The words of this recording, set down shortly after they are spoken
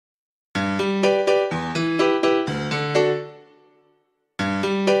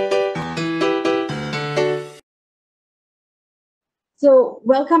So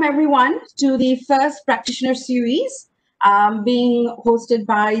welcome everyone to the first practitioner series being hosted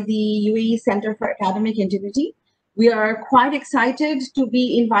by the UAE Centre for Academic Integrity. We are quite excited to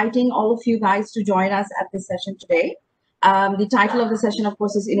be inviting all of you guys to join us at this session today. The title of the session, of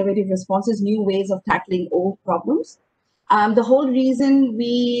course, is Innovative Responses, New Ways of Tackling Old Problems. The whole reason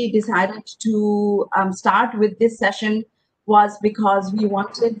we decided to start with this session was because we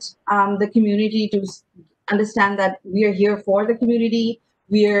wanted the community to understand that we are here for the community.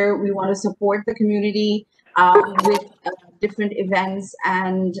 We want to support the community with different events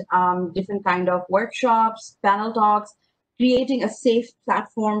and different kind of workshops, panel talks, creating a safe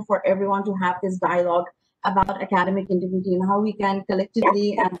platform for everyone to have this dialogue about academic integrity and how we can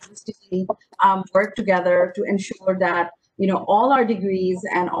collectively and holistically work together to ensure that all our degrees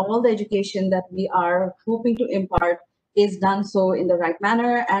and all the education that we are hoping to impart is done so in the right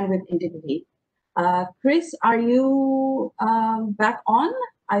manner and with integrity. Chris, are you back on?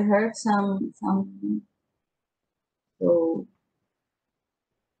 I heard some. So.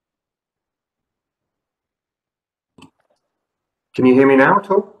 Can you hear me now at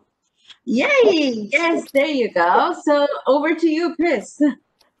all? Yay! Yes, there you go. So over to you, Chris.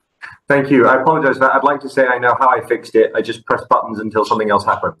 Thank you. I apologize for that. I'd like to say I know how I fixed it. I just pressed buttons until something else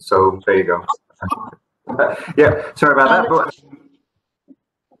happened. So there you go. Yeah, sorry about that. But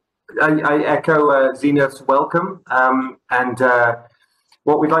I echo Zenith's welcome.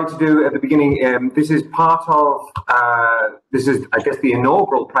 What we'd like to do at the beginning, this is part of, this is, I guess, the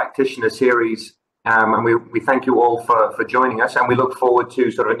inaugural practitioner series. And we thank you all for joining us. And we look forward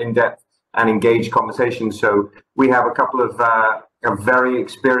to sort of an in-depth and engaged conversation. So we have a couple of very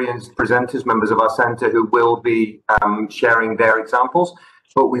experienced presenters, members of our centre, who will be sharing their examples.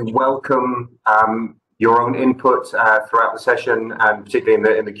 But we welcome your own input throughout the session, and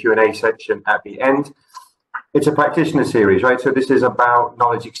particularly in the Q&A section at the end. It's a practitioner series, right? So this is about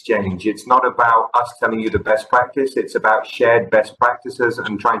knowledge exchange. It's not about us telling you the best practice. It's about shared best practices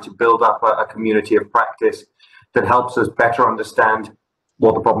and trying to build up a community of practice that helps us better understand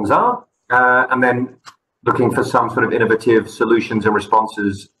what the problems are, and then looking for some sort of innovative solutions and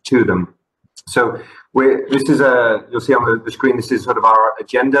responses to them. So this is you'll see on the screen, this is sort of our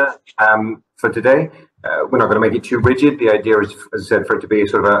agenda for today. We're not going to make it too rigid. The idea is, as I said, for it to be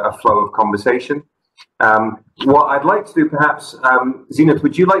sort of a flow of conversation. What I'd like to do, perhaps, Zenith,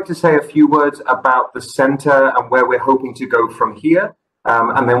 would you like to say a few words about the centre and where we're hoping to go from here?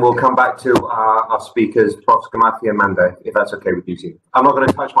 And then we'll come back to our speakers, Prof. Kamathi and Manda, if that's okay with you, Zenith. I'm not going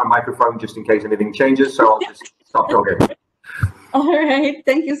to touch my microphone just in case anything changes, so I'll just stop talking. All right.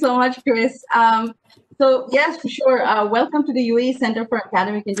 Thank you so much, Chris. So yes, for sure. Welcome to the UAE Centre for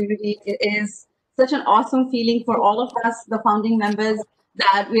Academic Integrity. It is such an awesome feeling for all of us, the founding members,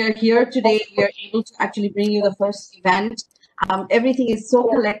 that we are here today. We are able to actually bring you the first event. Everything is so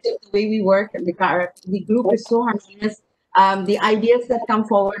collective, the way we work, and the group is so harmonious. The ideas that come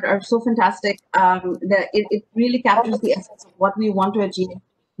forward are so fantastic that it really captures the essence of what we want to achieve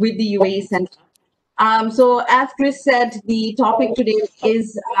with the UAE Centre. So as Chris said, the topic today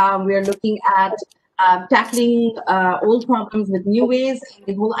is we are looking at tackling old problems with new ways.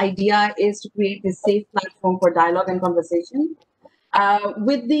 The whole idea is to create this safe platform for dialogue and conversation.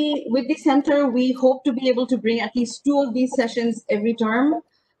 With the center, we hope to be able to bring at least 2 of these sessions every term,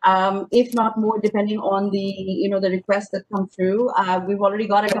 if not more, depending on the requests that come through. We've already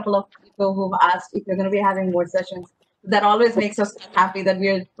got a couple of people who've asked if we're going to be having more sessions. That always makes us happy that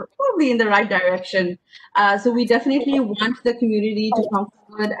we're probably in the right direction. So we definitely want the community to come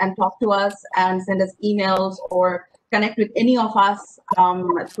forward and talk to us and send us emails or connect with any of us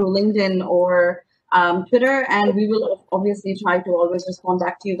through LinkedIn or Twitter, and we will obviously try to always respond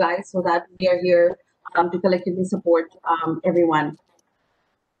back to you guys so that we are here to collectively support everyone.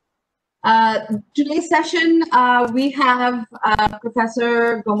 Today's session, we have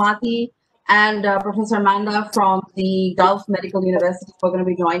Professor Gomati and Professor Manda from the Gulf Medical University who are going to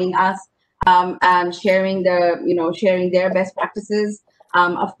be joining us and sharing their best practices.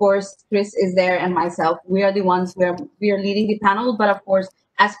 Of course, Chris is there and myself. We are the ones where we are leading the panel, but of course,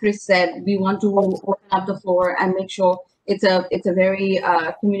 as Chris said, we want to open up the floor and make sure it's a very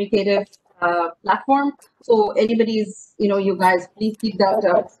communicative platform. So anybody's, you guys, please keep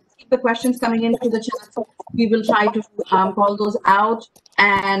the questions coming into the chat. We will try to call those out,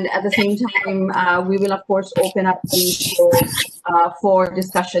 and at the same time, we will of course open up the floor for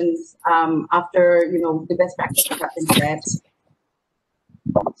discussions after the best practices have been shared.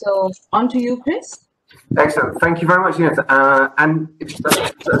 So on to you, Chris. Excellent. Thank you very much, Zenith. And just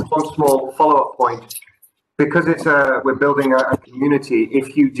one small follow-up point. because we're building a community,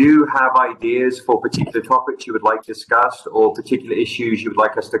 if you do have ideas for particular topics you would like discussed or particular issues you would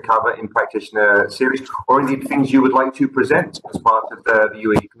like us to cover in practitioner series, or indeed things you would like to present as part of the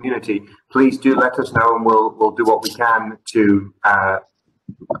UAE community, please do let us know, and we'll do what we can to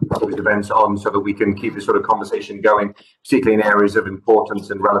put those events on so that we can keep this sort of conversation going, particularly in areas of importance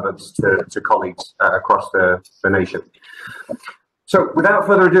and relevance to colleagues across the nation. So without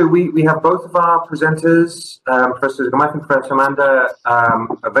further ado, we have both of our presenters, Professor Gamath and Professor Amanda,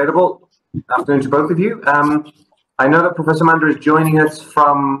 available. Afternoon to both of you. I know that Professor Amanda is joining us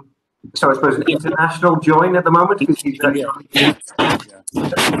from, so I suppose, an international join at the moment, because he's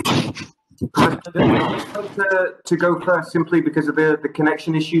to go first simply because of the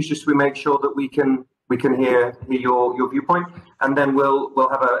connection issues, just so we make sure that we can hear your viewpoint, and then we'll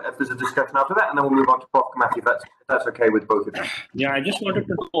have if there's a discussion after that, and then we'll move on to Prof. Kamathi, if that's okay with both of you. Yeah, I just wanted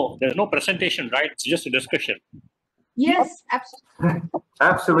to know, there's no presentation, right? It's just a discussion. Yes, absolutely.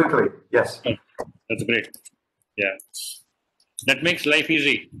 Absolutely, yes. That's great. Yeah, that makes life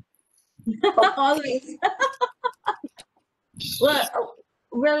easy. Always.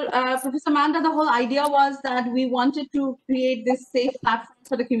 Well, Professor Amanda, the whole idea was that we wanted to create this safe platform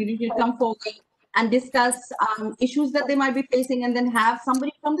for the community to come forward and discuss issues that they might be facing, and then have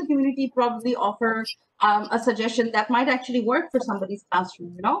somebody from the community probably offer a suggestion that might actually work for somebody's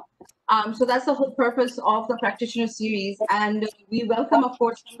classroom, you know? So that's the whole purpose of the practitioner series. And we welcome, of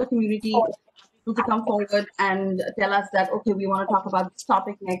course, from the community people to come forward and tell us that, okay, we want to talk about this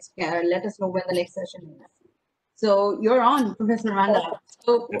topic next. Let us know when the next session is. So you're on, Professor Amanda.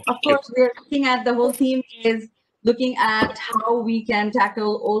 So of course, we're looking at, the whole theme is looking at how we can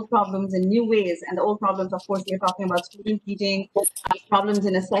tackle old problems in new ways. And the old problems, of course, we're talking about student cheating, problems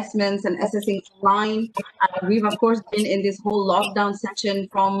in assessments and assessing online. We've, of course, been in this whole lockdown section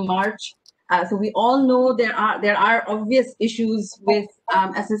from March. So we all know there are obvious issues with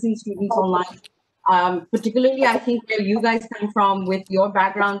assessing students online. Particularly, I think where you guys come from with your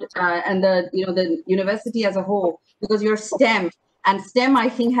background and the university as a whole, because you're STEM, and STEM, I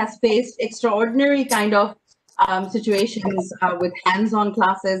think, has faced extraordinary kind of situations with hands-on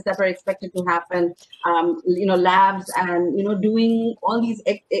classes that are expected to happen, labs, and doing all these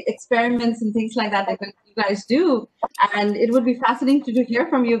experiments and things like that you guys do. And it would be fascinating to hear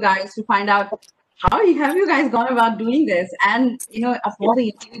from you guys to find out how have you guys gone about doing this, and upholding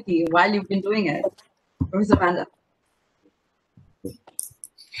integrity while you've been doing it, Professor Amanda.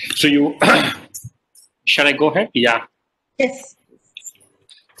 So shall I go ahead? Yeah. Yes.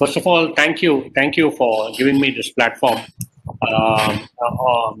 First of all, thank you for giving me this platform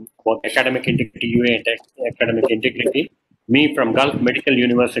for academic integrity, UAE academic integrity. Me from Gulf Medical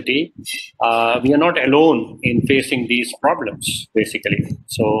University, we are not alone in facing these problems, basically.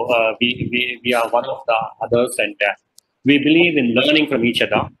 So we are one of the others, and we believe in learning from each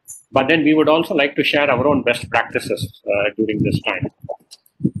other. But then we would also like to share our own best practices during this time.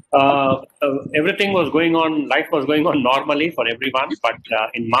 Everything was going on, life was going on normally for everyone, but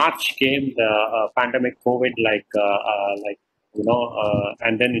in March came the pandemic, COVID,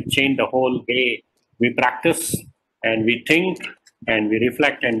 and then it changed the whole way we practice and we think and we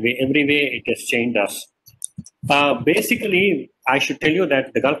reflect, and every way it has changed us. Basically, I should tell you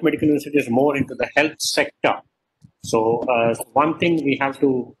that the Gulf Medical University is more into the health sector. So one thing we have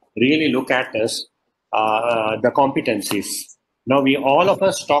to really look at is the competencies. Now, all of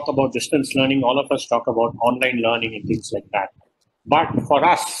us talk about distance learning, all of us talk about online learning and things like that. But for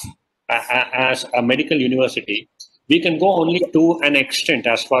us, as a medical university, we can go only to an extent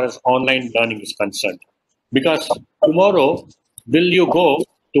as far as online learning is concerned. Because tomorrow, will you go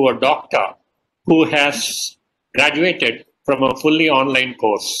to a doctor who has graduated from a fully online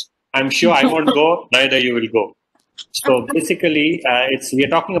course? I'm sure I won't go, neither you will go. So basically, we are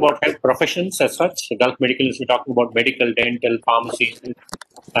talking about health professions as such. Gulf Medical is talking about medical, dental, pharmacy,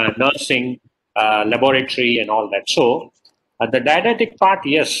 nursing, laboratory, and all that. So the didactic part,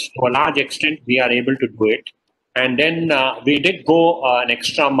 yes, to a large extent, we are able to do it. And then we did go an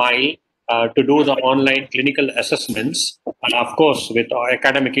extra mile to do the online clinical assessments, and of course, with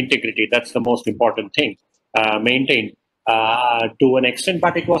academic integrity. That's the most important thing, maintained to an extent,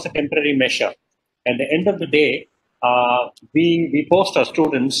 but it was a temporary measure. At the end of the day, we post our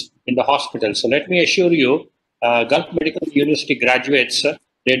students in the hospital. So let me assure you, Gulf Medical University graduates,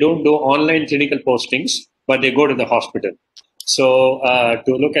 they don't do online clinical postings, but they go to the hospital. So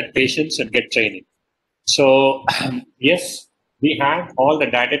to look at patients and get training. So yes, we have all the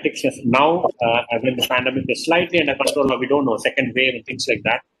didactics now when the pandemic is slightly under control, or we don't know, second wave and things like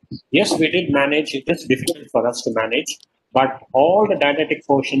that. Yes, we did manage. It is difficult for us to manage, but all the didactic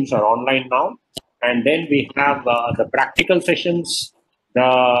portions are online now. and then we have the practical sessions,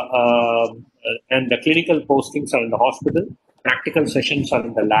 and the clinical postings are in the hospital, practical sessions are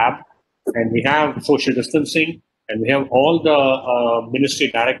in the lab, and we have social distancing, and we have all the ministry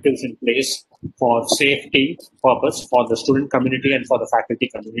directives in place for safety purpose for the student community and for the faculty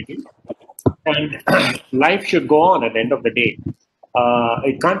community. And life should go on at the end of the day.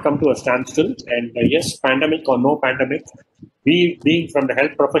 It can't come to a standstill. And yes, pandemic or no pandemic, we being from the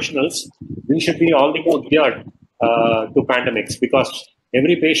health professionals, we should be all the more geared to pandemics, because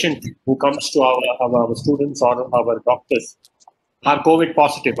every patient who comes to our students or our doctors are COVID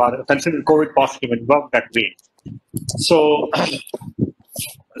positive, are considered COVID positive and work that way. So,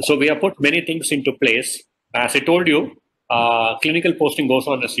 so we have put many things into place. As I told you, clinical posting goes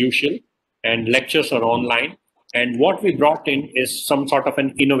on as usual, and lectures are online. And what we brought in is some sort of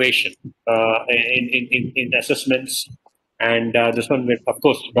an innovation in assessments. And this one, of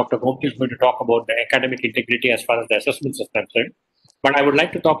course, Dr. Gomti is going to talk about the academic integrity as far as the assessments is concerned. But I would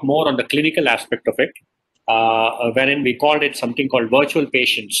like to talk more on the clinical aspect of it, wherein we called it something called virtual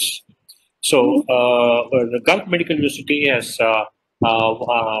patients. So the Gulf Medical University has, I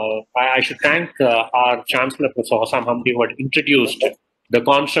should thank our Chancellor, Professor Hossam Hamdi, who had introduced the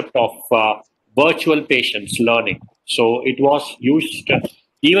concept of virtual patients learning. So it was used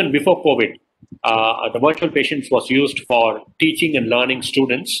even before COVID. The virtual patients was used for teaching and learning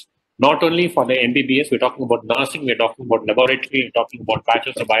students, not only for the MBBS, we're talking about nursing, we're talking about laboratory, we're talking about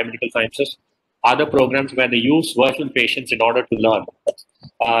bachelors of biomedical sciences, other programs where they use virtual patients in order to learn.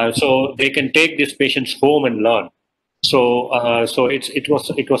 So they can take these patients home and learn. So it was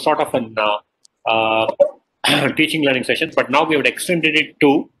sort of an teaching learning session, but now we have extended it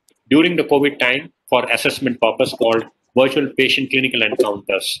to during the COVID time for assessment purpose, called virtual patient clinical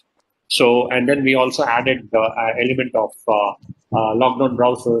encounters. So, and then we also added the element of lockdown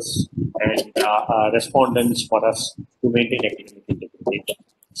browsers and respondents for us to maintain academic integrity.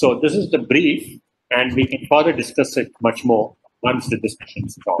 So this is the brief, and we can further discuss it much more once the discussion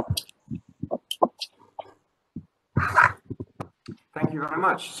is on. Thank you very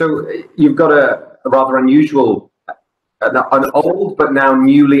much. So you've got a rather unusual, an old but now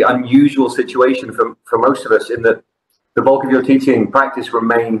newly unusual situation for most of us, in that the bulk of your teaching practice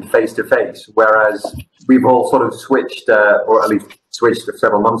remained face-to-face, whereas we've all sort of switched, or at least switched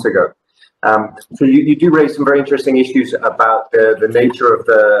several months ago. So you do raise some very interesting issues about the nature of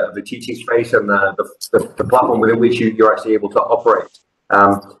the teaching space and the platform within which you're actually able to operate.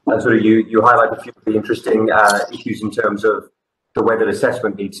 And sort of you highlight a few of the interesting issues in terms of the way that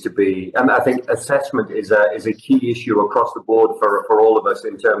assessment needs to be. And I think assessment is a key issue across the board for all of us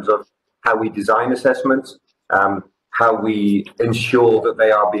in terms of how we design assessments, how we ensure that they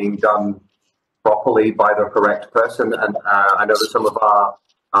are being done properly by the correct person. And I know that some of our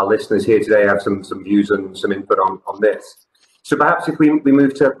listeners here today have some views and some input on this. So perhaps if we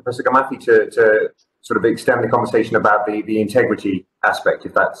move to Professor Gamathi to sort of extend the conversation about the integrity aspect,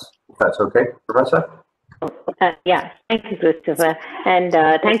 if that's okay, Professor? Yeah, thank you, Christopher. And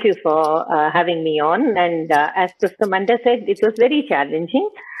thank you for having me on. And as Professor Manda said, it was very challenging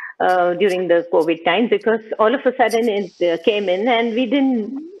during the COVID time, because all of a sudden it came in and we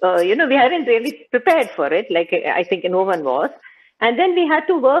didn't, we hadn't really prepared for it, like I think no one was. And then we had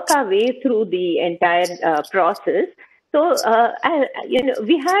to work our way through the entire process. So,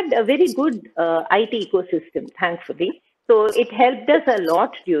 we had a very good IT ecosystem, thankfully. So it helped us a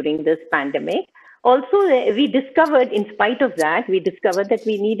lot during this pandemic. Also, we discovered, in spite of that, we discovered that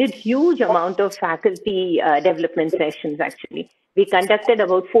we needed huge amount of faculty development sessions, actually. We conducted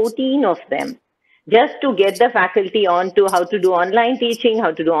about 14 of them just to get the faculty on to how to do online teaching,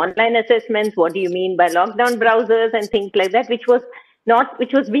 how to do online assessments, what do you mean by lockdown browsers and things like that, which was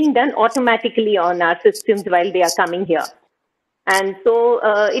being done automatically on our systems while they are coming here. And so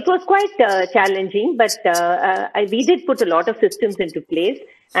it was quite challenging, but we did put a lot of systems into place.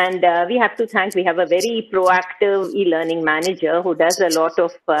 And we have to thank, we have a very proactive e-learning manager who does a lot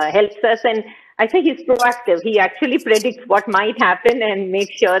of, helps us. And I say he's proactive. He actually predicts what might happen and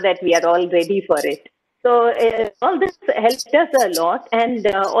makes sure that we are all ready for it. So all this helped us a lot. And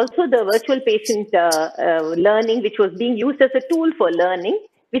also the virtual patient learning, which was being used as a tool for learning,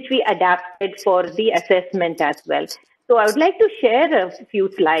 which we adapted for the assessment as well. So I would like to share a few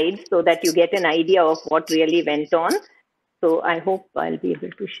slides so that you get an idea of what really went on. So I hope I'll be able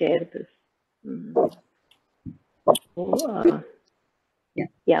to share this. Oh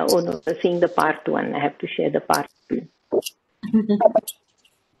no, seeing the part one, I have to share the part two.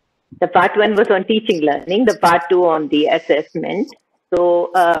 The part one was on teaching learning, the part two on the assessment.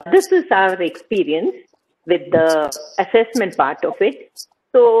 So this is our experience with the assessment part of it.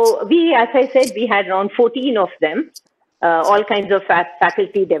 So we, as I said, we had around 14 of them, all kinds of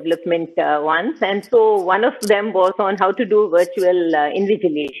faculty development ones. And so one of them was on how to do virtual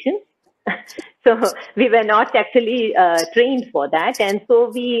invigilation. So we were not actually trained for that. And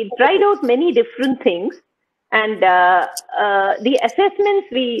so we tried out many different things. And the assessments,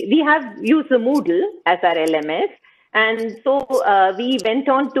 we have used the Moodle as our LMS. And so we went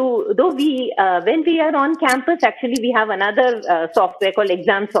on to, though we, when we are on campus, actually we have another software called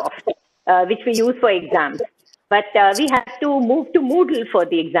ExamSoft, which we use for exams. But we had to move to Moodle for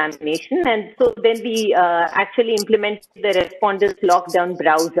the examination. And so then we actually implemented the respondents lockdown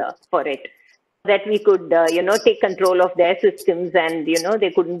browser for it, that we could, take control of their systems, and,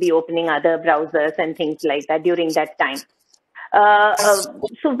 they couldn't be opening other browsers and things like that during that time.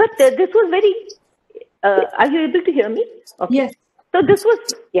 But this was very, are you able to hear me? Okay. Yes. So this was,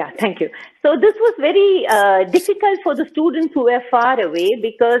 yeah, thank you. So this was very difficult for the students who were far away,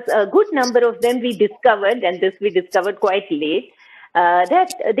 because a good number of them we discovered, and this we discovered quite late,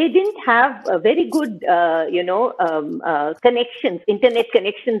 that they didn't have a very good, connections, internet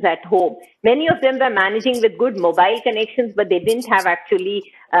connections at home. Many of them were managing with good mobile connections, but they didn't have actually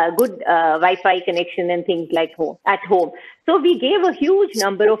good Wi-Fi connection and things like at home. So we gave a huge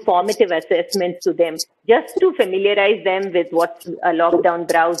number of formative assessments to them, just to familiarize them with what's a lockdown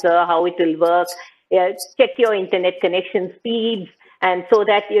browser, how it will work, check your internet connection speeds, and so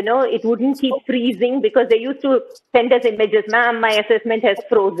that, it wouldn't keep freezing, because they used to send us images, ma'am, my assessment has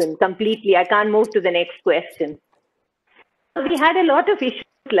frozen completely, I can't move to the next question. So we had a lot of issues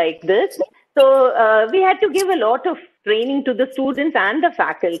like this. So we had to give a lot of training to the students and the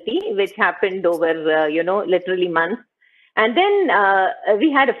faculty, which happened over, literally months. And then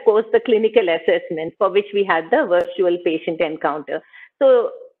we had, of course, the clinical assessment, for which we had the virtual patient encounter.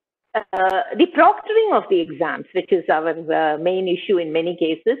 So the proctoring of the exams, which is our main issue in many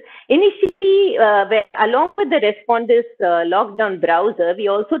cases. Initially, along with the Respondus lockdown browser, we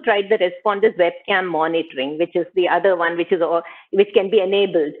also tried the Respondus webcam monitoring, which is the other one, which can be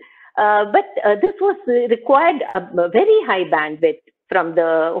enabled. But this was required a very high bandwidth from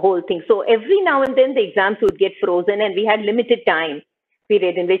the whole thing. So every now and then the exams would get frozen, and we had limited time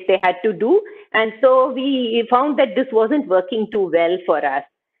period in which they had to do. And so we found that this wasn't working too well for us.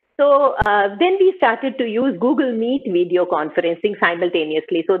 So then we started to use Google Meet video conferencing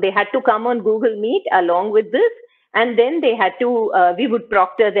simultaneously. So they had to come on Google Meet along with this, and then they had to, we would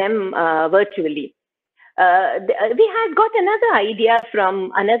proctor them virtually. We had got another idea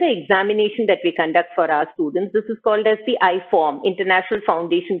from another examination that we conduct for our students. This is called as the IFORM, International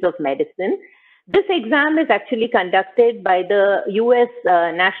Foundations of Medicine. This exam is actually conducted by the US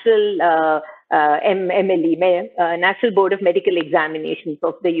National MLE, National Board of Medical Examinations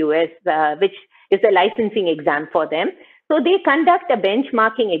of the US, which is a licensing exam for them. So they conduct a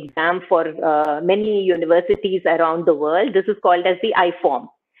benchmarking exam for many universities around the world. This is called as the IFORM.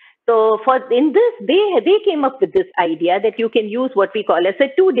 So in this, they came up with this idea that you can use what we call as a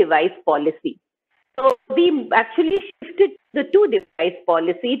two-device policy. So we actually shifted the two-device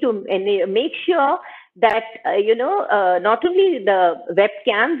policy to make sure that, not only the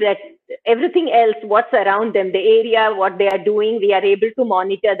webcam, that everything else, what's around them, the area, what they are doing, we are able to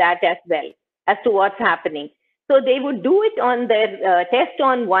monitor that as well as to what's happening. So they would do it on their test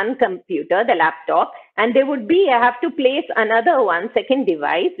on one computer, the laptop, and they would have to place another second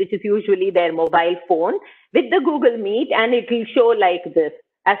device, which is usually their mobile phone, with the Google Meet, and it will show like this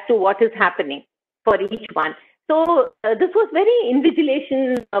as to what is happening for each one. So this was very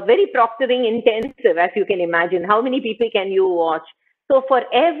invigilation, very proctoring intensive, as you can imagine. How many people can you watch? So for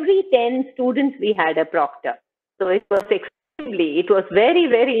every 10 students, we had a proctor. So it was very,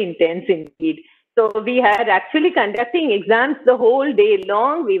 very intense indeed. So we had actually conducting exams the whole day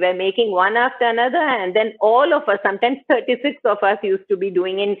long. We were making one after another, and then all of us, sometimes 36 of us, used to be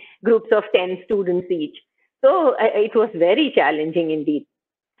doing in groups of 10 students each. So it was very challenging indeed.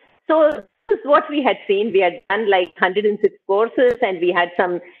 So this is what we had seen. We had done like 106 courses, and we had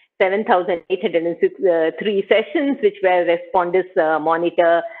some 7,803 sessions, which were Respondus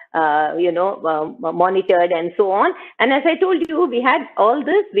monitored and so on. And as I told you, we had all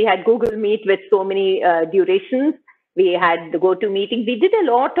this. We had Google Meet with so many durations. We had the GoToMeeting. We did a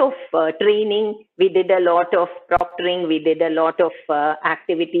lot of training. We did a lot of proctoring. We did a lot of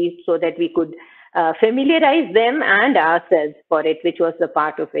activities so that we could familiarize them and ourselves for it, which was a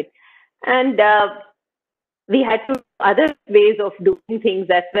part of it. And we had other ways of doing things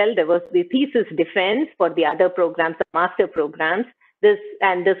as well. There was the thesis defense for the other programs, the master programs. This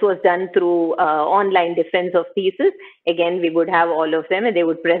was done through online defense of thesis. Again, we would have all of them, and they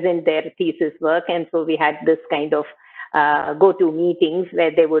would present their thesis work. And so we had this kind of go-to meetings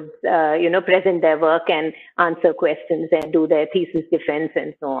where they would, present their work and answer questions and do their thesis defense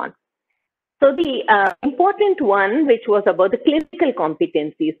and so on. So the important one, which was about the clinical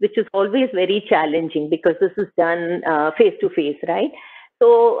competencies, which is always very challenging because this is done face-to-face, right?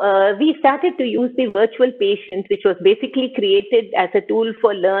 So we started to use the virtual patient, which was basically created as a tool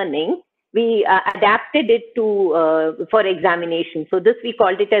for learning. We adapted it to for examination. So this we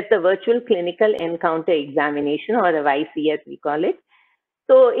called it as the virtual clinical encounter examination, or the YC as we call it.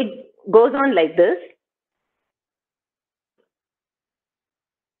 So it goes on like this.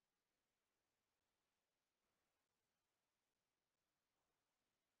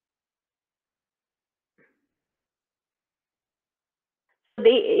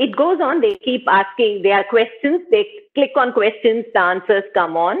 It goes on, they keep asking, there are questions, they click on questions, the answers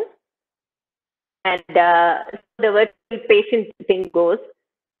come on. And the virtual patient thing goes.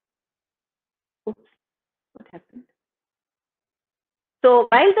 Oops, what happened? So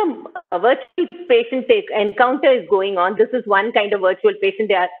while the virtual patient encounter is going on, this is one kind of virtual patient.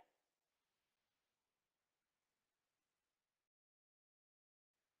 They are.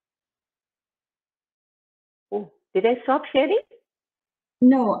 Oh, did I stop sharing?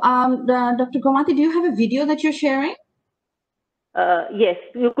 No. Dr. Gomati, do you have a video that you're sharing? Yes.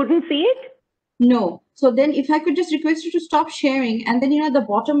 You couldn't see it? No. So then if I could just request you to stop sharing, and then, at the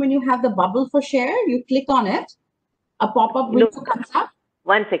bottom when you have the bubble for share, you click on it, a pop-up window comes up.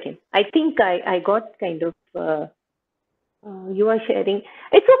 1 second. I think I got kind of, you are sharing.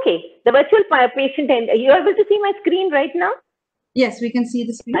 It's okay. The virtual patient, and you are able to see my screen right now? Yes, we can see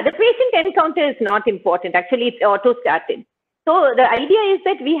the screen. The patient encounter is not important. Actually, it's auto-started. So the idea is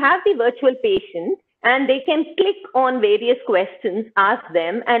that we have the virtual patient and they can click on various questions, ask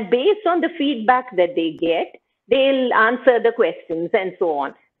them, and based on the feedback that they get, they'll answer the questions and so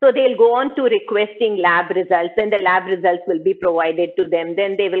on. So they'll go on to requesting lab results, and the lab results will be provided to them.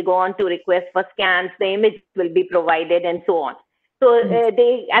 Then they will go on to request for scans, the image will be provided and so on. So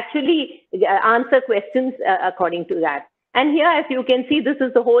they actually answer questions according to that. And here, as you can see, this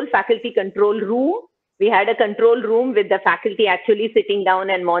is the whole faculty control room. We had a control room with the faculty actually sitting down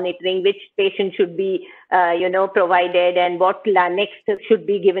and monitoring which patient should be, provided and what next should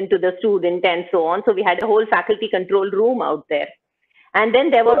be given to the student and so on. So we had a whole faculty control room out there. And then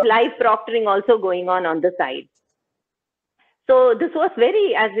there was live proctoring also going on the side. So this was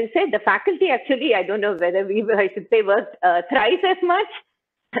very, as we said, the faculty actually, I don't know whether I should say, worked thrice as much.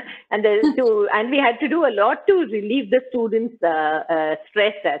 And we had to do a lot to relieve the students'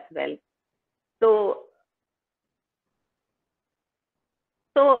 stress as well. So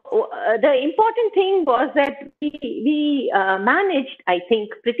the important thing was that we managed, I think,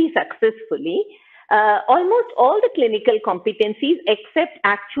 pretty successfully almost all the clinical competencies except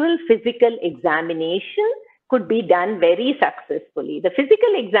actual physical examination could be done very successfully. The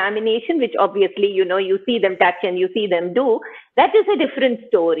physical examination, which obviously, you see them touch and you see them do, that is a different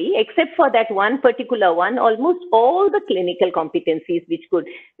story, except for that one particular one, almost all the clinical competencies which could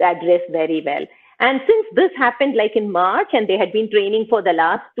address very well. And since this happened like in March and they had been training for the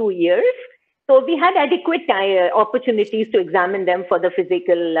last 2 years, so we had adequate opportunities to examine them for the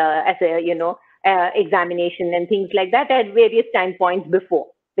physical examination and things like that at various time points before,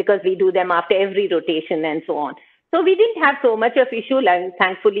 because we do them after every rotation and so on. So we didn't have so much of issue, and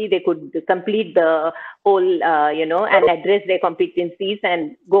thankfully they could complete the whole, and address their competencies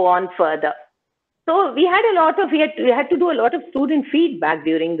and go on further. So we had we had to do a lot of student feedback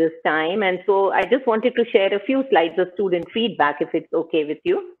during this time. And so I just wanted to share a few slides of student feedback, if it's okay with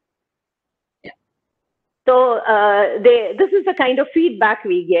you. Yeah. So this is the kind of feedback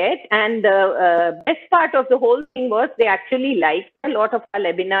we get. And the best part of the whole thing was they actually liked a lot of our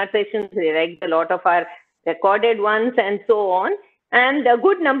webinar sessions. They liked a lot of our recorded ones and so on. And a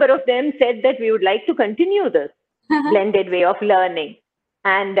good number of them said that we would like to continue this blended way of learning.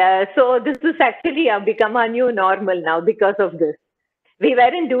 And so this is actually become a new normal now because of this. We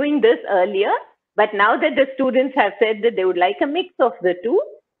weren't doing this earlier, but now that the students have said that they would like a mix of the two,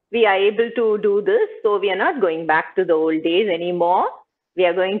 we are able to do this. So we are not going back to the old days anymore. We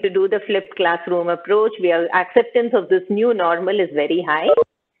are going to do the flipped classroom approach. Acceptance of this new normal is very high.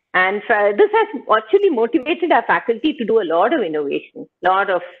 And this has actually motivated our faculty to do a lot of innovation, a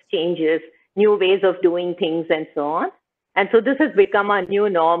lot of changes, new ways of doing things and so on. And so this has become a new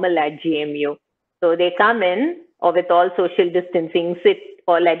normal at GMU. So they come in or with all social distancing, sit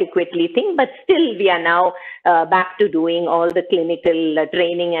all adequately thing, but still we are now back to doing all the clinical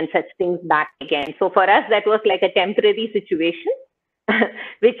training and such things back again. So for us, that was like a temporary situation,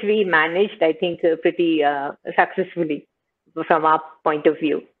 which we managed, I think, pretty successfully from our point of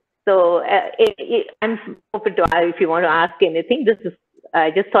view. So I'm open to if you want to ask anything. I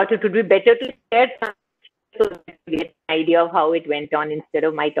just thought it would be better to share some so that you get an idea of how it went on instead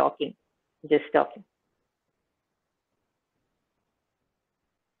of my talking, just talking.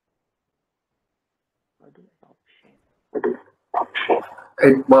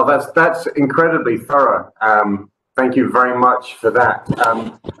 Well, that's incredibly thorough. Thank you very much for that.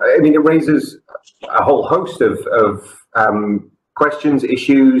 I mean, it raises a whole host of questions,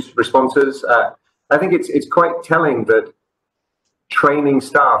 issues, responses. I think it's quite telling that training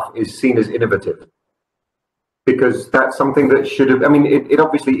staff is seen as innovative, because that's something that should have, I mean, it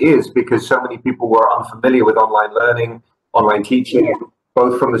obviously is, because so many people were unfamiliar with online learning, online teaching,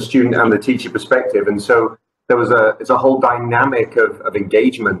 both from the student and the teacher perspective. And so there was it's a whole dynamic of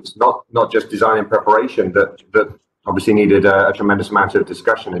engagement, not just design and preparation, that obviously needed a tremendous amount of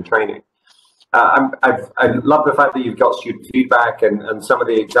discussion and training. I love the fact that you've got student feedback, and some of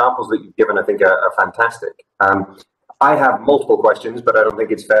the examples that you've given, I think, are fantastic. I have multiple questions, but I don't think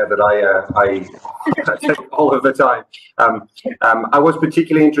it's fair that I take all of the time. I was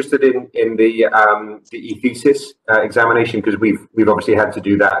particularly interested in the e-thesis examination, because we've obviously had to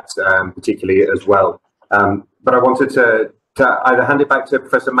do that particularly as well. But I wanted to either hand it back to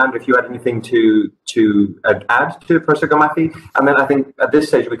Professor Manda if you had anything to add to Professor Gamathi, and then I think at this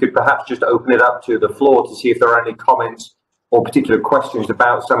stage we could perhaps just open it up to the floor to see if there are any comments or particular questions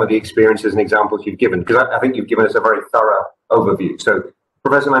about some of the experiences and examples you've given, because I think you've given us a very thorough overview. So,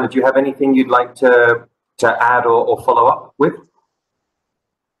 Professor Manda, do you have anything you'd like to add or follow up with?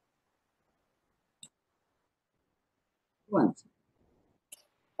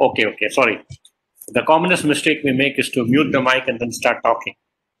 Okay, sorry. The commonest mistake we make is to mute the mic and then start talking.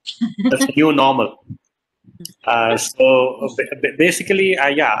 That's the new normal. So basically,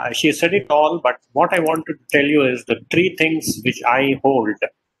 yeah, she said it all, but what I wanted to tell you is the three things which I hold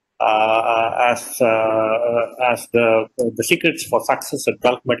as the secrets for success at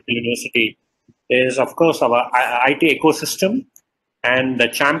Gulf Medical University is, of course, our IT ecosystem and the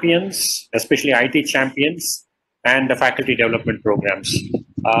champions, especially IT champions, and the faculty development programs.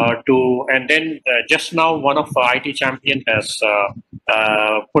 And then just now, one of our IT champion has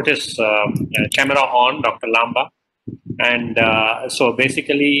put his camera on, Dr. Lamba. And so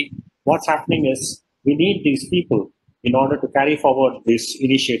basically what's happening is we need these people in order to carry forward these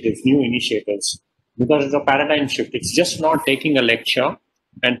initiatives, new initiatives, because it's a paradigm shift. It's just not taking a lecture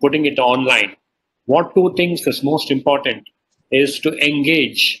and putting it online. What two things is most important is to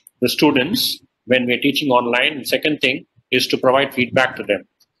engage the students when we're teaching online. And second thing is to provide feedback to them.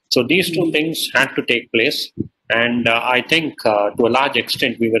 So these two things had to take place. And I think to a large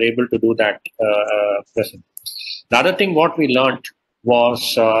extent, we were able to do that. The other thing what we learned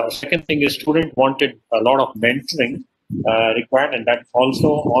was, second thing is student wanted a lot of mentoring required, and that also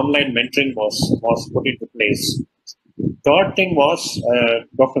online mentoring was put into place. Third thing was,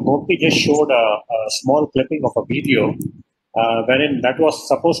 Dr. Gopi just showed a small clipping of a video wherein that was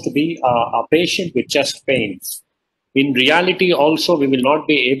supposed to be a patient with chest pains. In reality, also, we will not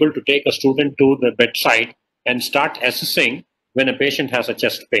be able to take a student to the bedside and start assessing when a patient has a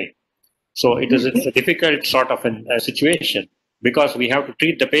chest pain. So it's a difficult sort of a situation, because we have to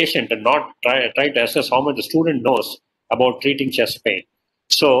treat the patient and not try to assess how much the student knows about treating chest pain.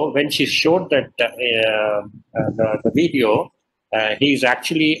 So when she showed that the video, he's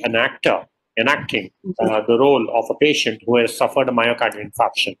actually an actor enacting the role of a patient who has suffered a myocardial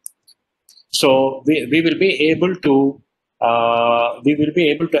infarction. So we will be able to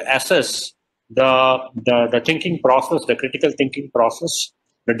assess the thinking process, the critical thinking process,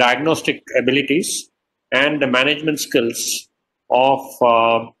 the diagnostic abilities, and the management skills of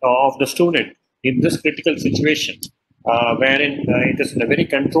the student in this critical situation, wherein it is in a very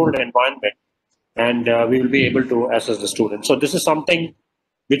controlled environment, and we will be able to assess the student. So this is something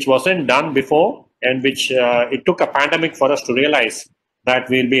which wasn't done before, and which it took a pandemic for us to realize that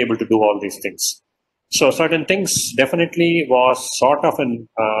we'll be able to do all these things. So certain things definitely was sort of a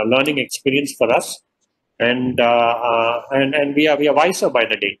learning experience for us, and we are wiser by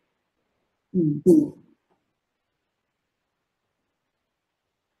the day. Mm-hmm.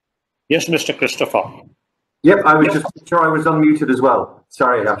 Yes, Mr. Christopher. Yep, I was just sure I was unmuted as well.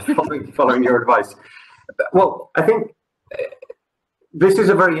 Sorry, I was following your advice. Well, I think this is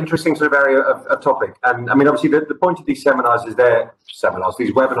a very interesting sort of area of topic. And I mean, obviously, the point of these seminars is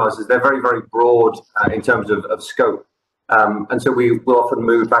these webinars is they're very, very broad in terms of scope. And so we will often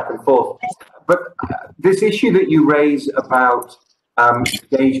move back and forth. But this issue that you raise about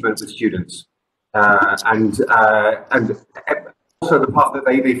engagement with students and also the part that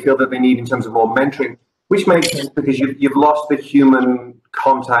they feel that they need in terms of more mentoring, which makes sense because you've lost the human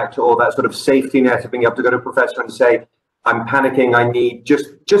contact or that sort of safety net of being able to go to a professor and say, I'm panicking, I need just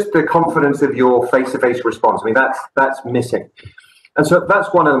the confidence of your face-to-face response. I mean, that's missing. And so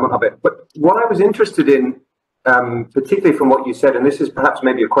that's one element of it. But what I was interested in, particularly from what you said, and this is perhaps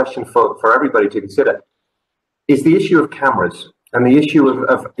maybe a question for everybody to consider, is the issue of cameras and the issue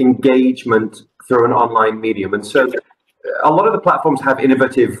of engagement through an online medium. And so a lot of the platforms have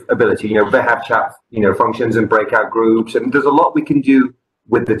innovative ability. They have chat, functions and breakout groups, and there's a lot we can do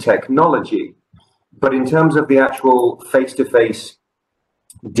with the technology. But in terms of the actual face-to-face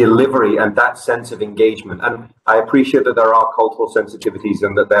delivery and that sense of engagement, and I appreciate that there are cultural sensitivities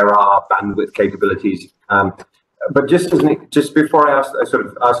and that there are bandwidth capabilities. But just before I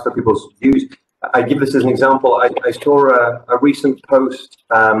ask for people's views, I give this as an example. I saw a recent post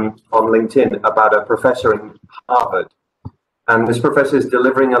on LinkedIn about a professor in Harvard, and this professor is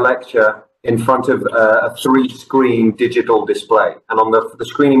delivering a lecture in front of a 3-screen digital display, and on the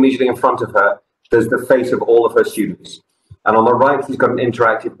screen immediately in front of her, there's the face of all of her students. And on the right, she's got an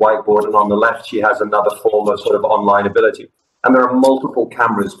interactive whiteboard, and on the left, she has another form of sort of online ability. And there are multiple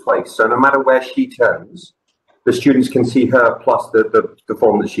cameras placed, so no matter where she turns, the students can see her plus the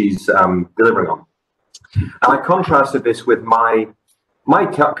form that she's delivering on. And I contrasted this with my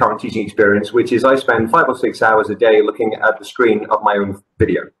current teaching experience, which is I spend 5 or 6 hours a day looking at the screen of my own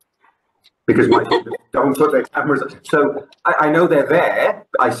video, because my students don't put their cameras up. So I know they're there.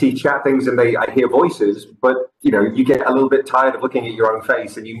 I see chat things and I hear voices, but you get a little bit tired of looking at your own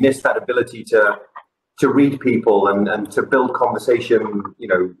face, and you miss that ability to read people and to build conversation,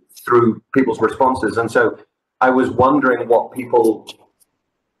 through people's responses. And so I was wondering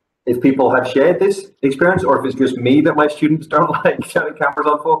if people have shared this experience, or if it's just me that my students don't like turning cameras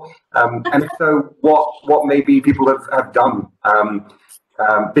on for, and if so, what maybe people have done.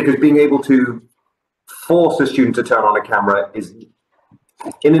 Because being able to force a student to turn on a camera is,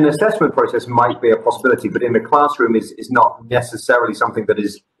 in an assessment process, might be a possibility, but in the classroom is not necessarily something that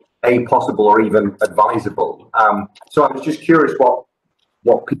is possible or even advisable. So I was just curious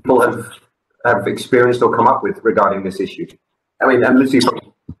what people have experienced or come up with regarding this issue. I mean, and let's see, from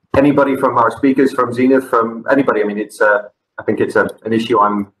anybody from our speakers, from Zenith, from anybody. I mean, I think it's an issue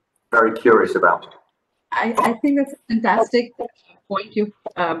I'm very curious about. I think that's a fantastic point you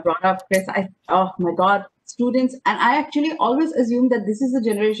brought up, Chris. Oh my God, students, and I actually always assume that this is a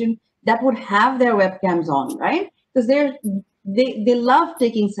generation that would have their webcams on, right? Because they love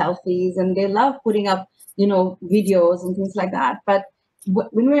taking selfies and they love putting up, videos and things like that. But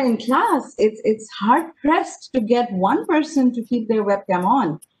when we're in class, it's hard pressed to get one person to keep their webcam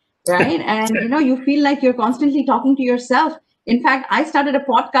on, right? And you feel like you're constantly talking to yourself. In fact, I started a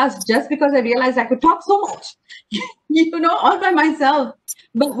podcast just because I realized I could talk so much, all by myself.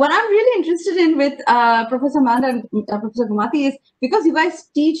 But what I'm really interested in with Professor Amanda and Professor Gumati is, because you guys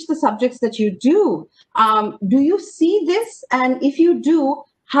teach the subjects that you do you see this? And if you do,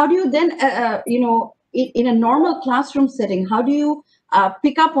 how do you then, in a normal classroom setting, how do you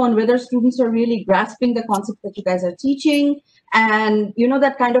pick up on whether students are really grasping the concept that you guys are teaching, and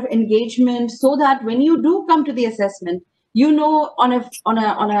that kind of engagement, so that when you do come to the assessment, if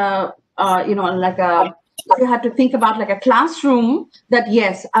you had to think about like a classroom, that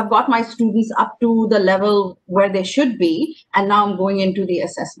yes, I've got my students up to the level where they should be, and now I'm going into the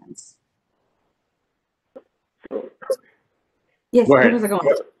assessments. Yes, go ahead.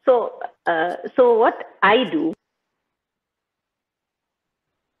 So what I do.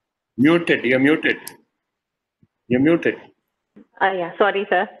 Muted. You're muted. Yeah, sorry,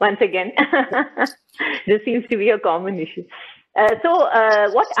 sir. Once again, this seems to be a common issue. So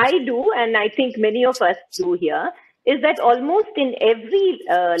what I do, and I think many of us do here, is that almost in every,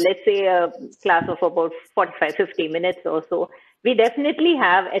 let's say, a class of about 45, 50 minutes or so, we definitely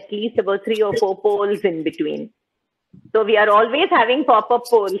have at least about 3 or 4 polls in between. So we are always having pop-up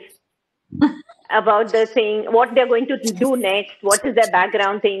polls about the thing, what they're going to do next, what is their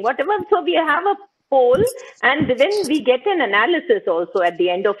background thing, whatever. So we have a poll, and then we get an analysis also at the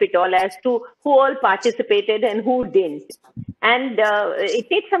end of it all as to who all participated and who didn't. And it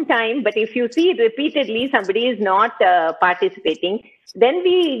takes some time, but if you see repeatedly somebody is not participating, then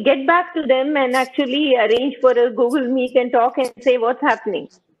we get back to them and actually arrange for a Google Meet and talk and say, what's happening?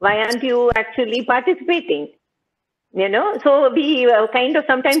 Why aren't you actually participating? So we kind of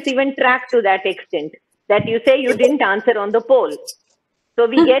sometimes even track to that extent, that you say you didn't answer on the poll. So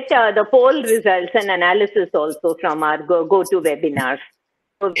we get the poll results and analysis also from our go-to webinars.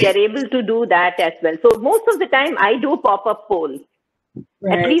 So we are able to do that as well. So most of the time I do pop-up polls,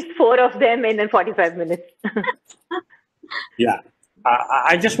 at least 4 of them in 45 minutes. Yeah.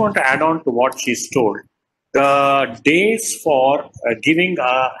 I just want to add on to what she's told. the days for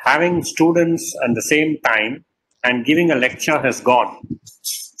having students at the same time and giving a lecture has gone.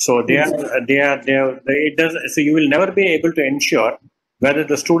 So it does. So you will never be able to ensure whether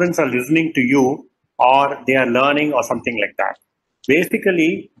the students are listening to you or they are learning or something like that.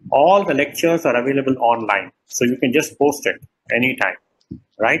 Basically, all the lectures are available online, so you can just post it anytime,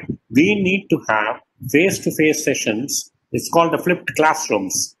 right? We need to have face-to-face sessions. It's called the flipped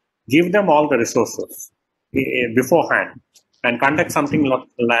classrooms. Give them all the resources beforehand and conduct something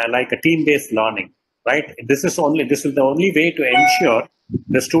like a team-based learning, right? This is the only way to ensure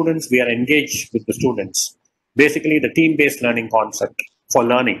the students, we are engaged with the students. Basically, the team-based learning concept for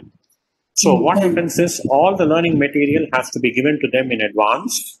learning. So what happens is all the learning material has to be given to them in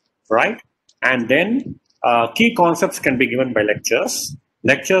advance, right? And then key concepts can be given by lectures.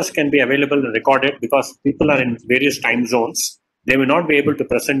 Lectures can be available and recorded because people are in various time zones. They may not be able to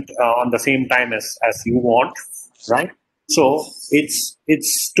present on the same time as you want, right? So it's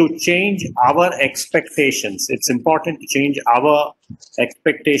to change our expectations. It's important to change our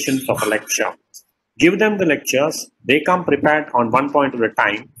expectations of a lecture. Give them the lectures, they come prepared on one point at a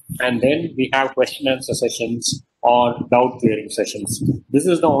time, and then we have question and answer sessions or doubt clearing sessions. This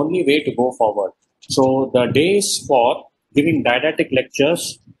is the only way to go forward. So the days for giving didactic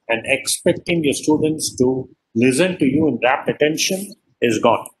lectures and expecting your students to listen to you in rapt attention is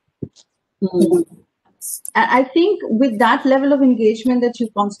gone. I think with that level of engagement that you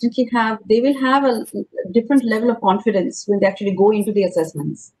constantly have, they will have a different level of confidence when they actually go into the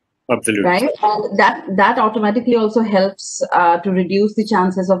assessments. Absolutely. Right? And that automatically also helps to reduce the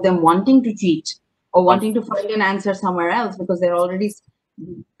chances of them wanting to cheat or wanting to find an answer somewhere else because they're already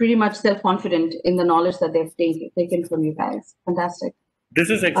pretty much self-confident in the knowledge that they've taken from you guys. Fantastic. This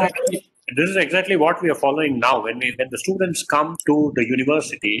is exactly what we are following now. When the students come to the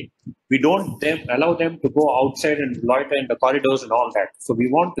university, we don't allow them to go outside and loiter in the corridors and all that. So we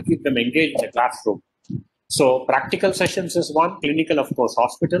want to keep them engaged in the classroom. So practical sessions is one, clinical, of course,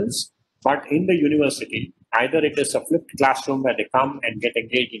 hospitals. But in the university, either it is a flipped classroom where they come and get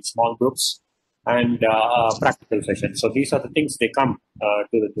engaged in small groups, and practical sessions. So these are the things they come to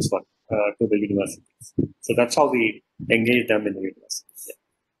the universities. So that's how we engage them in the universities.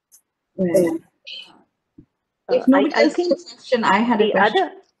 Yeah. If nobody else has a question, I had a question.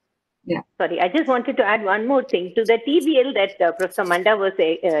 Sorry, I just wanted to add one more thing to the TBL that Professor Manda was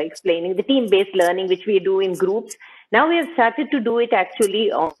explaining, the team-based learning, which we do in groups. Now we have started to do it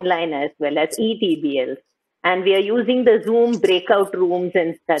actually online as well as eTBL. And we are using the Zoom breakout rooms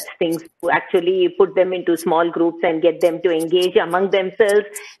and such things to actually put them into small groups and get them to engage among themselves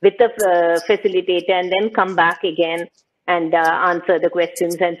with the facilitator and then come back again and answer the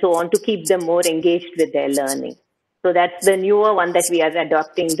questions and so on to keep them more engaged with their learning. So that's the newer one that we are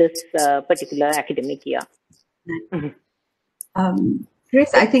adopting this particular academic year.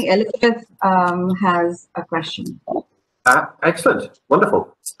 Chris, I think Elizabeth has a question. Excellent.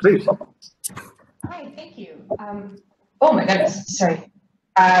 Wonderful. Please. Hi, thank you. Oh my goodness, sorry.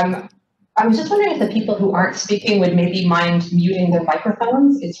 I was just wondering if the people who aren't speaking would maybe mind muting their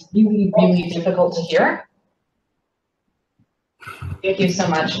microphones. It's really, really difficult to hear. Thank you so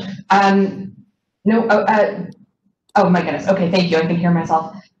much. Oh my goodness. Okay, thank you. I can hear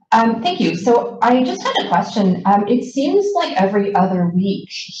myself. Thank you. So I just had a question. It seems like every other week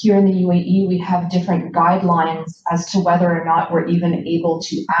here in the UAE, we have different guidelines as to whether or not we're even able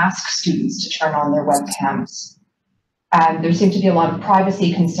to ask students to turn on their webcams. There seem to be a lot of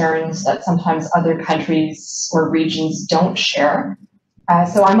privacy concerns that sometimes other countries or regions don't share.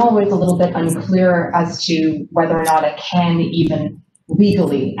 So I'm always a little bit unclear as to whether or not I can even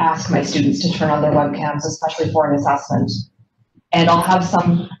legally ask my students to turn on their webcams, especially for an assessment. And I'll have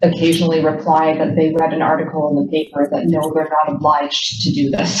some occasionally reply that they read an article in the paper that no, they're not obliged to do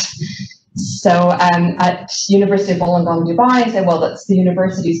this. So at University of Wollongong, Dubai, I say, well, that's the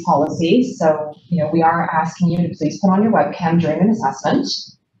university's policy. So, we are asking you to please put on your webcam during an assessment.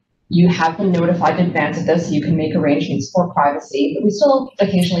 You have been notified in advance of this, so you can make arrangements for privacy, but we still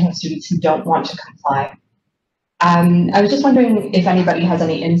occasionally have students who don't want to comply. I was just wondering if anybody has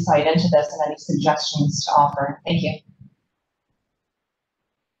any insight into this and any suggestions to offer. Thank you.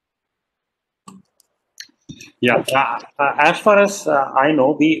 Yeah, as far as I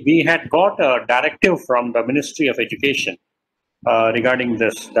know, we had got a directive from the Ministry of Education regarding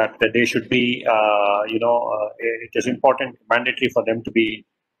this, that they should be, it is important, mandatory for them to be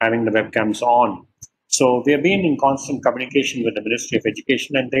having the webcams on. So we have been in constant communication with the Ministry of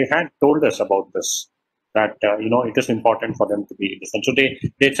Education, and they had told us about this, that it is important for them to be listened. So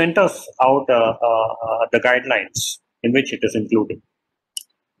they sent us out the guidelines in which it is included.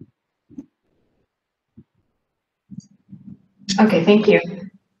 Okay, thank you.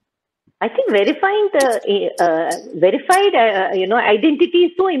 I think verifying the verified, identity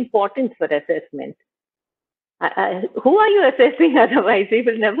is so important for assessment. Who are you assessing otherwise? We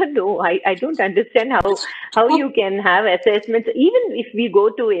will never know. I don't understand how you can have assessments. Even if we go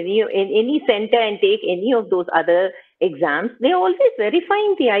to any center and take any of those other exams, they're always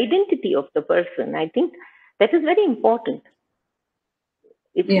verifying the identity of the person. I think that is very important.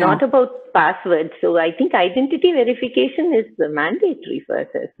 It's not about passwords. So I think identity verification is mandatory for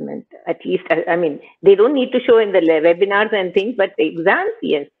assessment. At least, I mean, they don't need to show in the webinars and things, but the exams,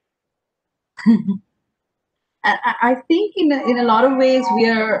 yes. I think in a lot of ways we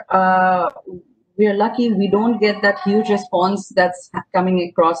are lucky we don't get that huge response that's coming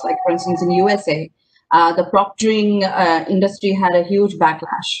across. Like for instance, in USA, the proctoring industry had a huge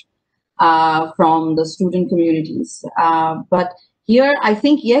backlash from the student communities. But here, I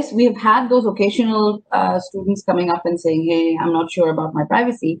think yes, we have had those occasional students coming up and saying, "Hey, I'm not sure about my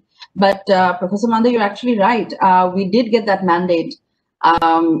privacy." But Professor Manda, you're actually right. We did get that mandate.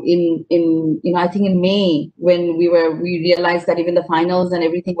 I think in May, when we realized that even the finals and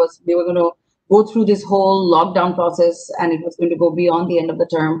everything we were going to go through this whole lockdown process and it was going to go beyond the end of the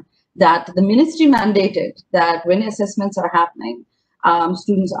term, that the ministry mandated that when assessments are happening,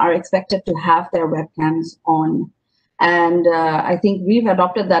 students are expected to have their webcams on. And I think we've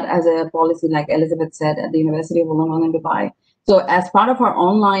adopted that as a policy, like Elizabeth said, at the University of Wollongong in Dubai. So as part of our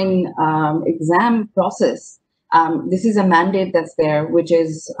online exam process, this is a mandate that's there, which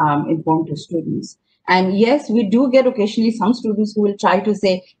is informed to students. And yes, we do get occasionally some students who will try to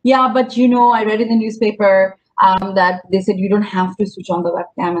say, yeah, but I read in the newspaper that they said you don't have to switch on the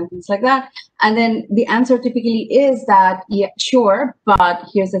webcam and things like that. And then the answer typically is that, yeah, sure, but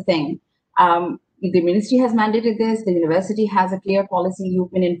here's the thing. The ministry has mandated this, the university has a clear policy,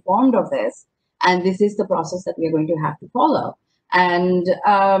 you've been informed of this, and this is the process that we're going to have to follow. And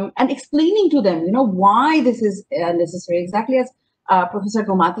explaining to them, why this is necessary. Exactly as Professor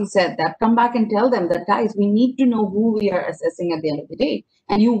Gomati said, that come back and tell them that, guys, we need to know who we are assessing at the end of the day.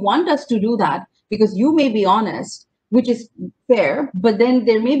 And you want us to do that because you may be honest, which is fair, but then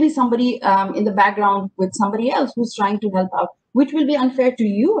there may be somebody in the background with somebody else who's trying to help out, which will be unfair to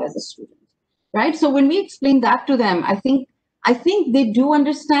you as a student, right? So when we explain that to them, I think they do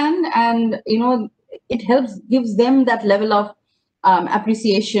understand, and it gives them that level of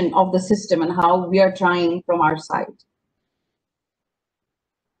appreciation of the system and how we are trying from our side.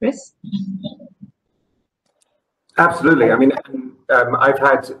 Chris? Absolutely. I mean, I've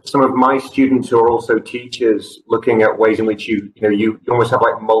had some of my students who are also teachers looking at ways in which you almost have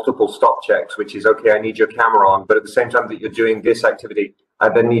like multiple stop checks, which is, okay, I need your camera on, but at the same time that you're doing this activity, I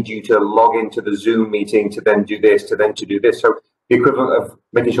then need you to log into the Zoom meeting to then do this, to do this. So the equivalent of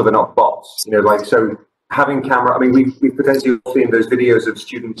making sure they're not bots, so having camera. I mean, we've potentially seen those videos of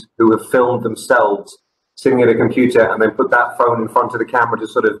students who have filmed themselves sitting at a computer and then put that phone in front of the camera to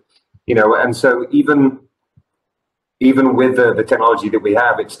sort of, and so even with the technology that we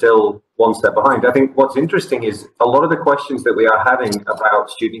have, it's still one step behind. I think what's interesting is a lot of the questions that we are having about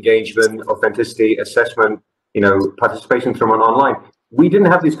student engagement, authenticity, assessment, participation from online. We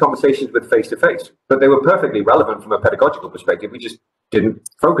didn't have these conversations with face-to-face, but they were perfectly relevant from a pedagogical perspective. We just didn't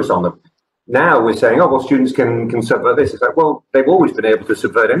focus on them. Now we're saying, oh, well, students can subvert this. It's like, well, they've always been able to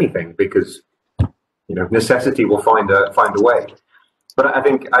subvert anything because, necessity will find a way. But I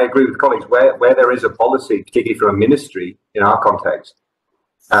think I agree with colleagues where there is a policy, particularly from a ministry in our context.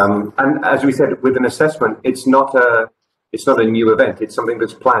 And as we said, with an assessment, it's not a new event. It's something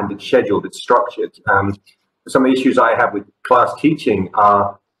that's planned, it's scheduled, it's structured. Some of the issues I have with class teaching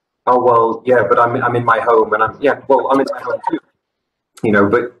are, oh, well, yeah, but I'm in my home, and I'm in my home too.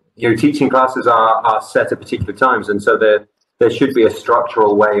 But teaching classes are set at particular times, and so there should be a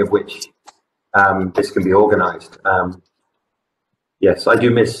structural way of which this can be organized. Yes, I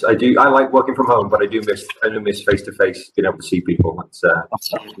like working from home, but I do miss face-to-face, being able to see people. That's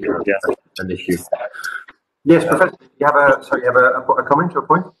an issue. Yes, Professor, you have a comment or a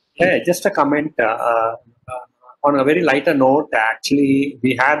point? Yeah, just a comment. On a very lighter note, actually,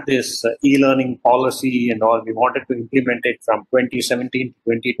 we had this e-learning policy and all. We wanted to implement it from 2017 to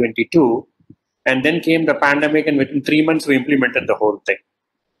 2022. And then came the pandemic, and within 3 months, we implemented the whole thing.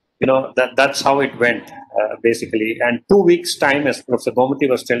 That's how it went, basically. And 2 weeks' time, as Professor Gomati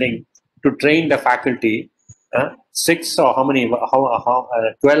was telling, to train the faculty, 6 or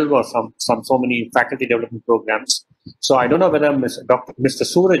 12 or so many faculty development programs. So I don't know whether Mr.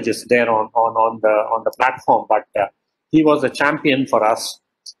 Suraj is there on the platform, but he was a champion for us.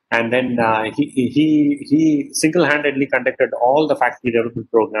 And then he single-handedly conducted all the faculty development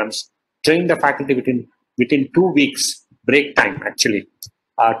programs, trained the faculty within 2 weeks. break time actually,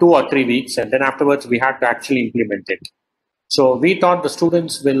 2 or 3 weeks, and then afterwards we had to actually implement it. So we thought the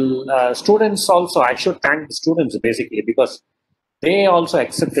students will, students also, I should thank the students basically, because they also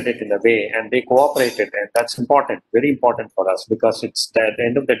accepted it in a way and they cooperated, and that's important, very important for us, because it's at the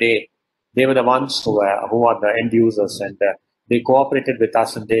end of the day, they were the ones who are the end users, and they cooperated with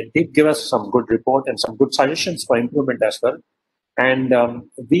us, and they did give us some good report and some good suggestions for improvement as well. And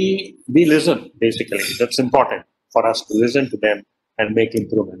we listen, basically. That's important for us to listen to them and make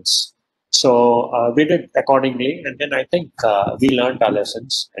improvements. So we did accordingly, and then I think we learned our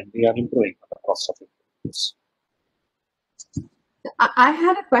lessons, and we are improving on the process of improvements. I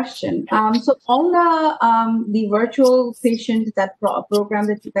had a question. So on the virtual patient that program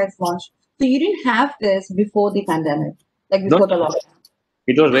that you guys launched, so you didn't have this before the pandemic, like before the lockdown.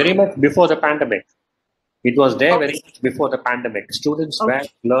 It was very much before the pandemic. It was there very much before the pandemic. Students were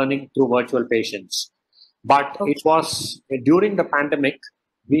learning through virtual patients, but it was during the pandemic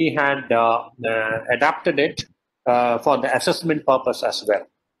we had adapted it for the assessment purpose as well.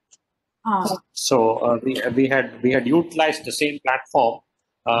 So we had utilized the same platform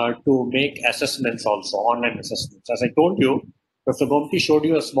to make assessments also, online assessments. As I told you, Professor Gomti showed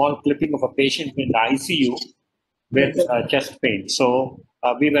you a small clipping of a patient in the ICU with chest pain. So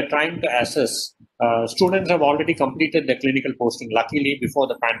we were trying to assess. Students have already completed the clinical posting, luckily before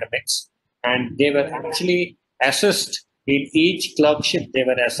the pandemics, and they were actually assessed in each clerkship. They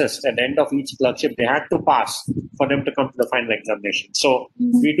were assessed at the end of each clerkship. They had to pass for them to come to the final examination. So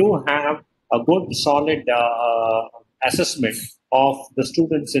we do have a good, solid assessment of the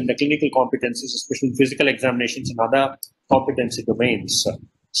students in the clinical competencies, especially physical examinations and other competency domains.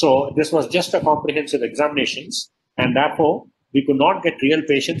 So this was just a comprehensive examinations, and therefore we could not get real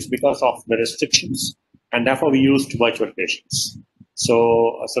patients because of the restrictions, and therefore we used virtual patients.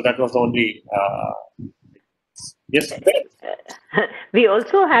 So that was the only. Yes. We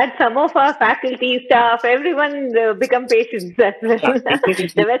also had some of our faculty, staff, everyone become patients as well.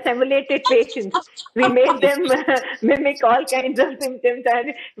 They were simulated patients. We made them mimic all kinds of symptoms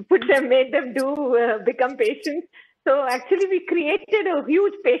and made them become patients. So actually, we created a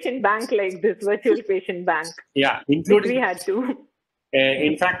huge patient bank like this, virtual patient bank. Yeah, including we had to.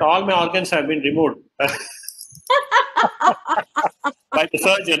 In fact, all my organs have been removed by the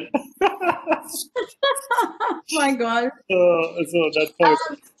surgeon. My God. So that's how.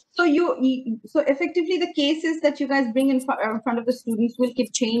 So effectively, the cases that you guys bring in front of the students will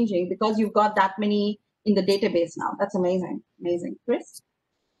keep changing because you've got that many in the database now. That's amazing. Amazing. Chris?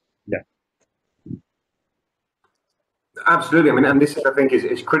 Yeah. Absolutely. I mean, and this, I think,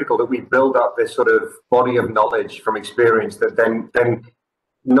 is critical that we build up this sort of body of knowledge from experience that then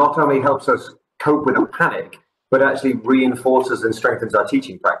not only helps us cope with a panic, but actually reinforces and strengthens our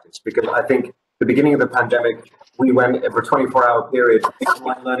teaching practice. Because I think the beginning of the pandemic, we went over a 24-hour period.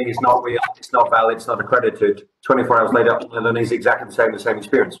 Online learning is not real, it's not valid, it's not accredited. 24 hours later, online learning is exactly the same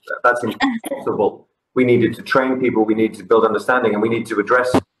experience. That's impossible. We needed to train people, we needed to build understanding, and we need to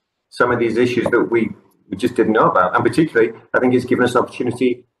address some of these issues that we just didn't know about. And particularly, I think it's given us an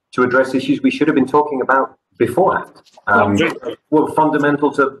opportunity to address issues we should have been talking about beforehand. Were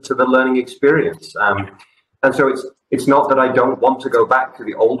fundamental to the learning experience. And so it's not that I don't want to go back to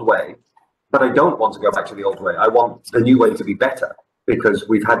the old way, but I don't want to go back to the old way. I want the new way to be better, because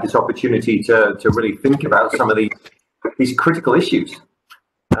we've had this opportunity to really think about some of these critical issues.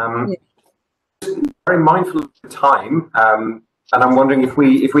 Very mindful of the time, and I'm wondering if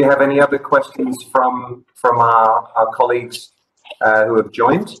we have any other questions from our colleagues who have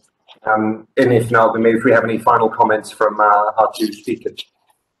joined, and if not, then maybe if we have any final comments from our two speakers.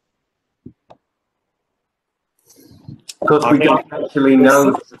 Because we don't actually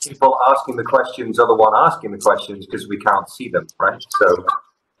know that the people asking the questions are the one asking the questions, because we can't see them, right? So,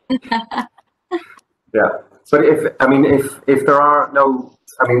 yeah. But if there are no,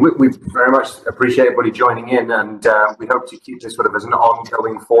 we very much appreciate everybody joining in, and we hope to keep this sort of as an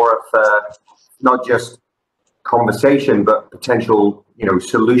ongoing forum for not just conversation, but potential,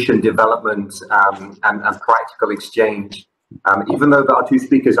 solution development and practical exchange. Even though our two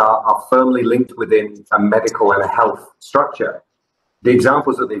speakers are firmly linked within a medical and a health structure, the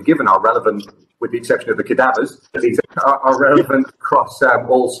examples that they've given are relevant, with the exception of the cadavers, are relevant across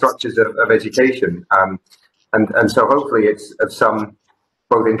all structures of education. And so hopefully it's of some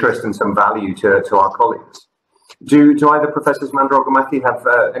both interest and some value to our colleagues. Do either Professors Mandra or Gomati have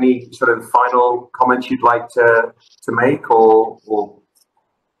any sort of final comments you'd like to make or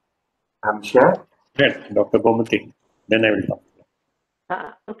share? Yes, Dr. Gomati. Then I will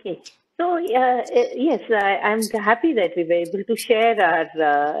talk. Okay. So, yes, I'm happy that we were able to share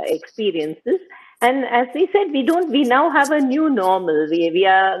our experiences. And as we said, we now have a new normal. We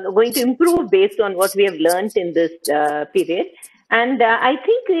are going to improve based on what we have learned in this period. And I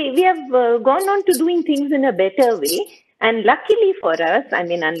think we have gone on to doing things in a better way. And luckily for us, I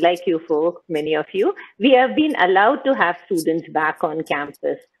mean, unlike you folks, many of you, we have been allowed to have students back on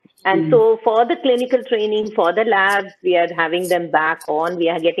campus. And so for the clinical training, for the labs, we are having them back on. We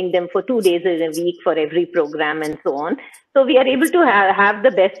are getting them for 2 days in a week for every program and so on. So we are able to have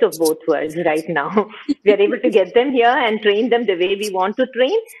the best of both worlds right now. We are able to get them here and train them the way we want to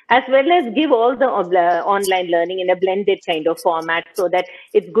train, as well as give all the online learning in a blended kind of format so that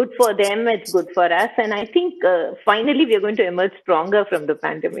it's good for them, it's good for us. And I think finally we are going to emerge stronger from the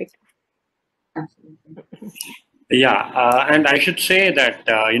pandemic. Yeah, and I should say that,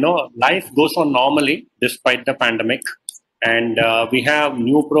 life goes on normally despite the pandemic. And we have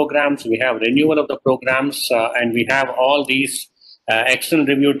new programs, we have renewal of the programs, and we have all these external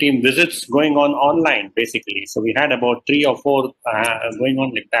review team visits going on online, basically. So we had about 3 or 4 going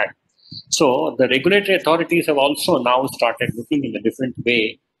on like that. So the regulatory authorities have also now started looking in a different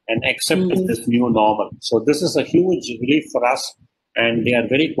way and accepting this new normal. So this is a huge relief for us, and they are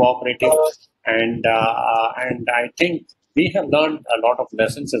very cooperative. And I think we have learned a lot of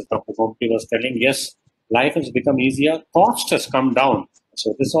lessons, as Dr. Gomti was telling. Yes, life has become easier. Cost has come down.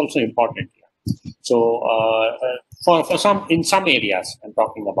 So this is also important. So for some, in some areas I'm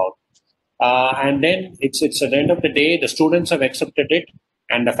talking about. And then it's at the end of the day, the students have accepted it,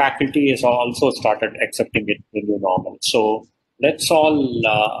 and the faculty has also started accepting it, the new normal. So let's all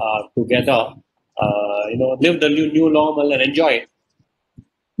together, live the new normal and enjoy it.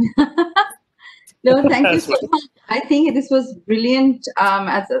 No, thank you so much. I think this was brilliant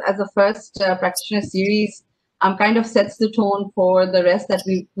as a first practitioner series. Kind of sets the tone for the rest that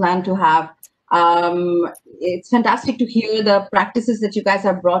we plan to have. It's fantastic to hear the practices that you guys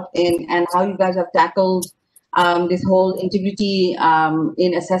have brought in and how you guys have tackled this whole integrity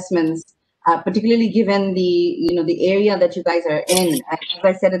in assessments, particularly given the area that you guys are in. As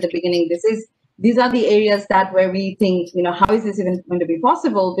I said at the beginning, these are the areas that where we think, how is this even going to be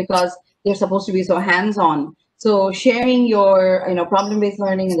possible, because they're supposed to be so hands-on. So sharing your problem-based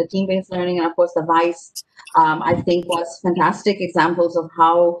learning and the team-based learning, and of course the VICE, I think was fantastic examples of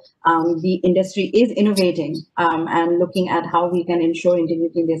how the industry is innovating and looking at how we can ensure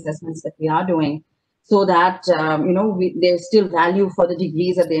integrity in the assessments that we are doing, so that there's still value for the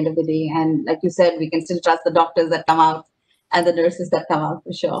degrees at the end of the day. And like you said, we can still trust the doctors that come out and the nurses that come out,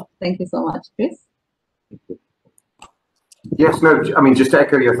 for sure. Thank you so much, Chris. Yes, no, I mean, just to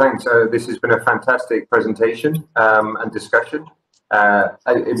echo your thanks. This has been a fantastic presentation and discussion.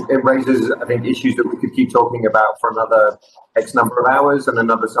 It raises, I think, issues that we could keep talking about for another X number of hours and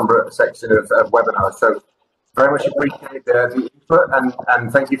another section of webinars. So very much appreciate the input,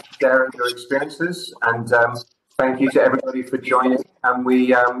 and thank you for sharing your experiences, and thank you to everybody for joining, and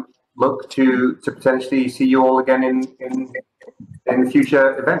we look to potentially see you all again in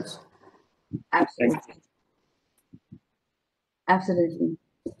future events. Absolutely. Absolutely.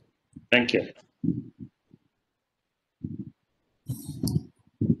 Thank you.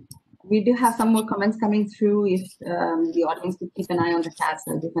 We do have some more comments coming through. If the audience could keep an eye on the chats,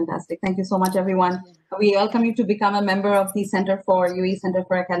 that would be fantastic. Thank you so much, everyone. We welcome you to become a member of the Center for UAE Center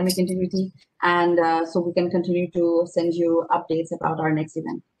for Academic Integrity, and so we can continue to send you updates about our next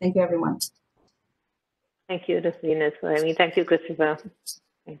event. Thank you, everyone. Thank you, Rasleen. Thank you, Christopher.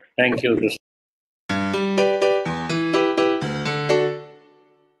 Thanks. Thank you, Christopher.